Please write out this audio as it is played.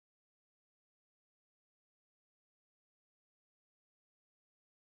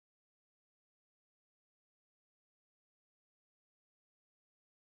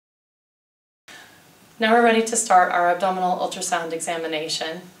Now we're ready to start our abdominal ultrasound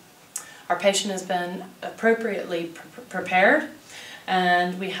examination. Our patient has been appropriately prepared,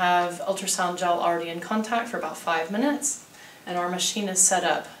 and we have ultrasound gel already in contact for about 5 minutes, and our machine is set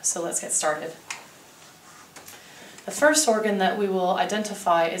up, so let's get started. The first organ that we will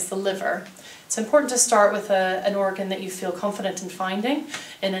identify is the liver. It's important to start with an organ that you feel confident in finding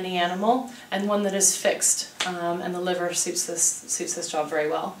in any animal, and one that is fixed, and the liver suits this job very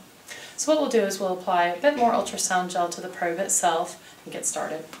well. So what we'll do is we'll apply a bit more ultrasound gel to the probe itself and get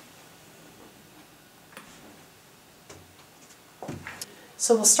started.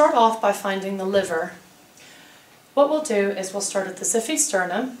 So we'll start off by finding the liver. What we'll do is we'll start at the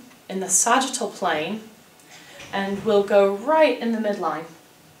xiphisternum in the sagittal plane, and we'll go right in the midline.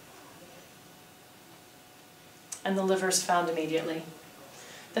 And the liver is found immediately.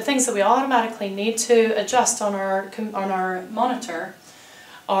 The things that we automatically need to adjust on our monitor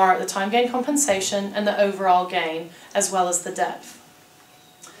are the time gain compensation and the overall gain, as well as the depth.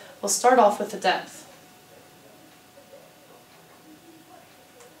 We'll start off with the depth.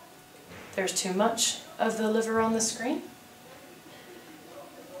 There's too much of the liver on the screen.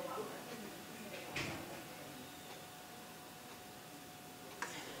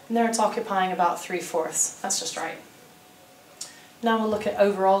 And there it's occupying about 3/4. That's just right. Now we'll look at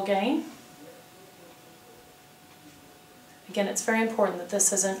overall gain. Again, it's very important that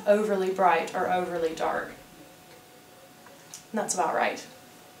this isn't overly bright or overly dark. And that's about right.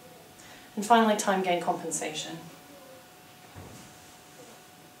 And finally, time gain compensation.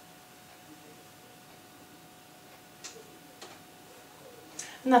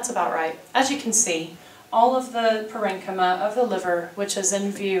 And that's about right. As you can see, all of the parenchyma of the liver, which is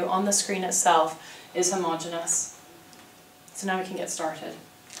in view on the screen itself, is homogeneous. So now we can get started.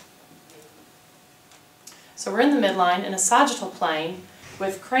 So we're in the midline in a sagittal plane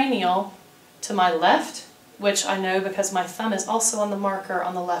with cranial to my left, which I know because my thumb is also on the marker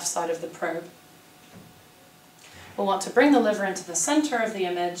on the left side of the probe. We'll want to bring the liver into the center of the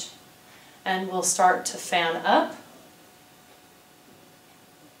image, and we'll start to fan up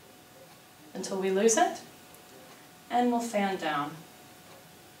until we lose it, and we'll fan down,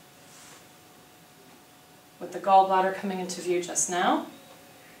 with the gallbladder coming into view just now,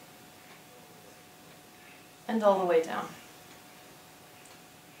 and all the way down.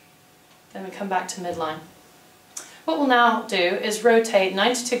 Then we come back to midline. What we'll now do is rotate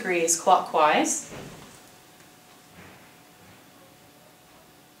 90 degrees clockwise.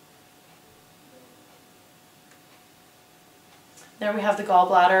 There we have the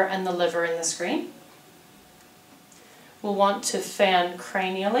gallbladder and the liver in the screen. We'll want to fan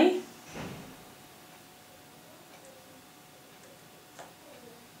cranially.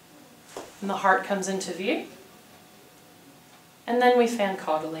 And the heart comes into view. And then we fan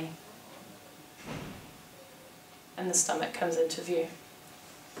caudally. And the stomach comes into view.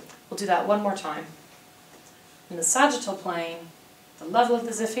 We'll do that one more time. In the sagittal plane, the level of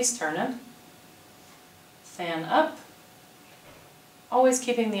the xiphisternum, fan up, always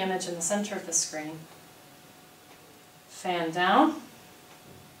keeping the image in the center of the screen. Fan down,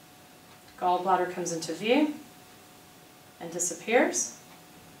 gallbladder comes into view and disappears.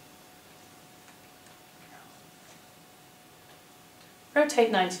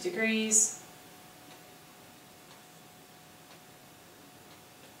 Rotate 90 degrees,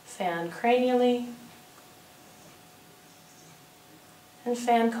 fan cranially, and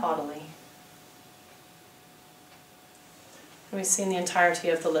fan caudally. And we've seen the entirety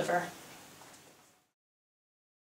of the liver.